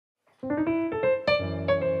Two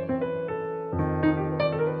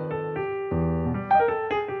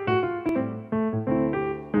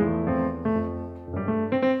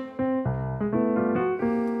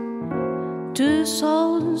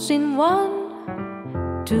souls in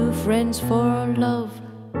one, two friends for love,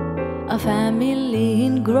 a family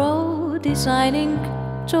in growth, designing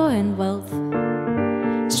joy and wealth.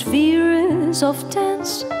 Spheres of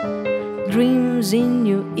tense, dreams in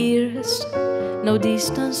new ears, no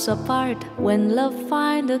distance apart when love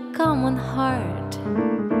find a common heart.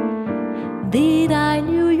 Did I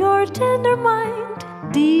knew your tender mind?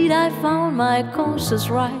 Did I found my conscience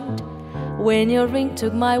right? When your ring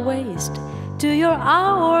took my waist to your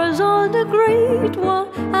hours on the great wall,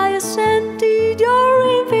 I ascended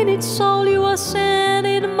your infinite soul. You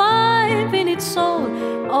ascended my infinite soul.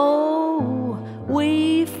 Oh,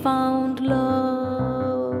 we found love.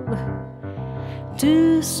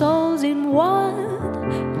 Two souls in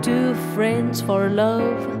one, two friends for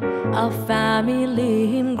love, a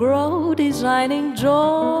family in growth, designing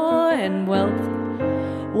joy and wealth.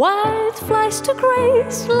 White flies to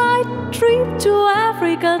grace, light trip to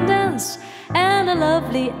African dance, and a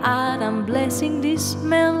lovely Adam blessing this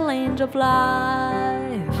melange of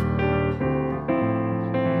life.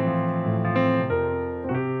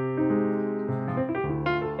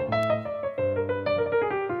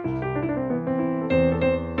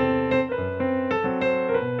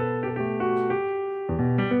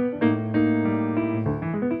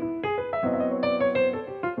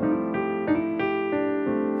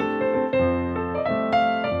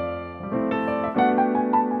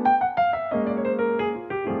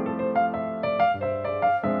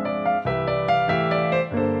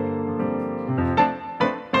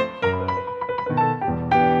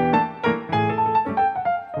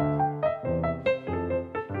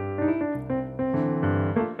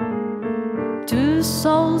 Two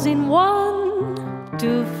souls in one,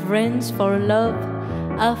 two friends for love,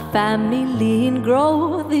 a family in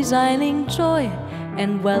growth, designing joy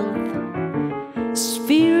and wealth.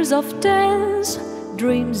 Spheres of dance,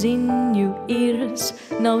 dreams in new ears,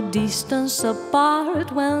 no distance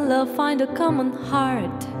apart when love find a common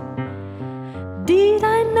heart. Did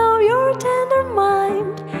I know your tender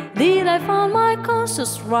mind? Did I find my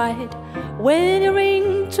conscience right? When your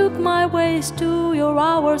ring took my waist to your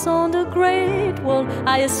hours on the great wall,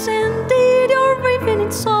 I ascended your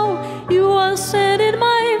infinite soul. You ascended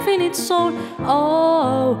my infinite soul.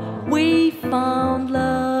 Oh, we found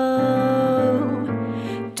love.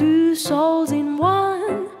 Two souls in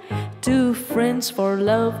one, two friends for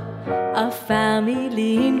love, a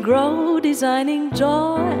family in growth, designing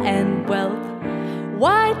joy and wealth.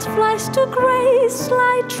 White flies to grace,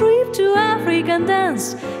 light trip to African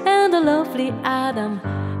dance, and a lovely Adam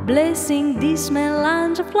blessing this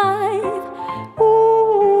melange of life.